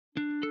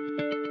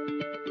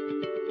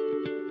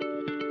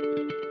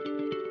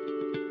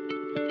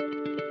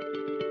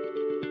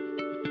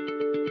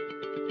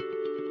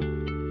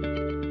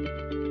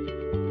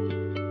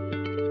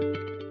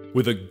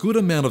With a good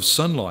amount of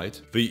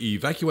sunlight, the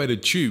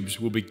evacuated tubes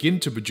will begin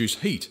to produce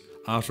heat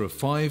after a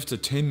 5 to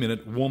 10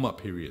 minute warm-up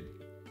period.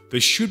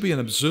 There should be an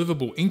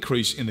observable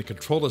increase in the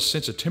controller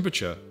sensor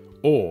temperature,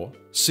 or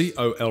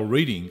COL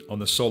reading, on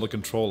the solar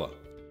controller.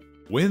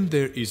 When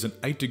there is an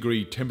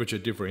 8-degree temperature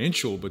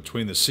differential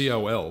between the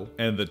COL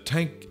and the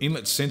tank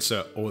inlet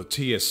sensor, or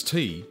TST,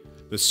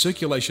 the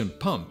circulation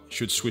pump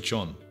should switch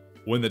on.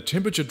 When the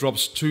temperature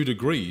drops 2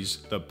 degrees,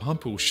 the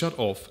pump will shut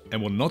off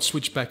and will not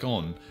switch back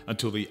on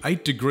until the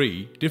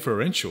 8-degree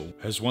differential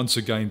has once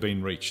again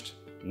been reached.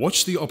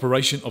 Watch the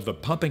operation of the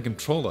pump and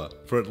controller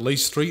for at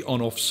least 3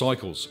 on-off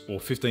cycles, or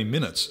 15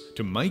 minutes,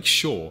 to make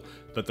sure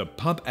that the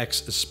pump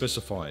acts as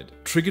specified,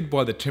 triggered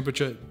by the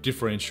temperature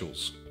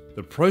differentials.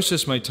 The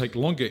process may take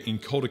longer in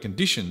colder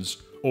conditions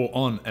or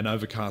on an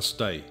overcast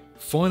day.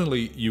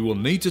 Finally, you will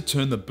need to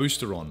turn the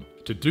booster on.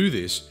 To do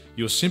this,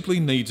 you'll simply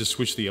need to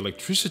switch the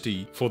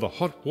electricity for the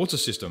hot water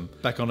system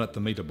back on at the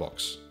meter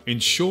box.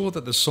 Ensure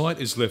that the site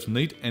is left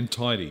neat and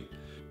tidy.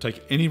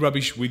 Take any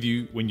rubbish with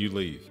you when you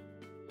leave.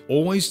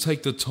 Always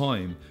take the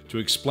time to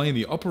explain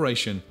the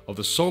operation of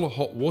the solar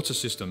hot water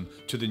system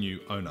to the new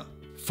owner.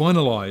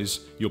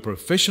 Finalize your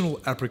professional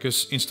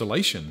Apricus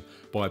installation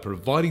by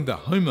providing the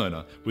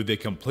homeowner with their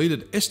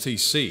completed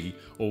STC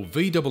or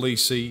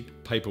VEEC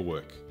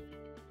paperwork.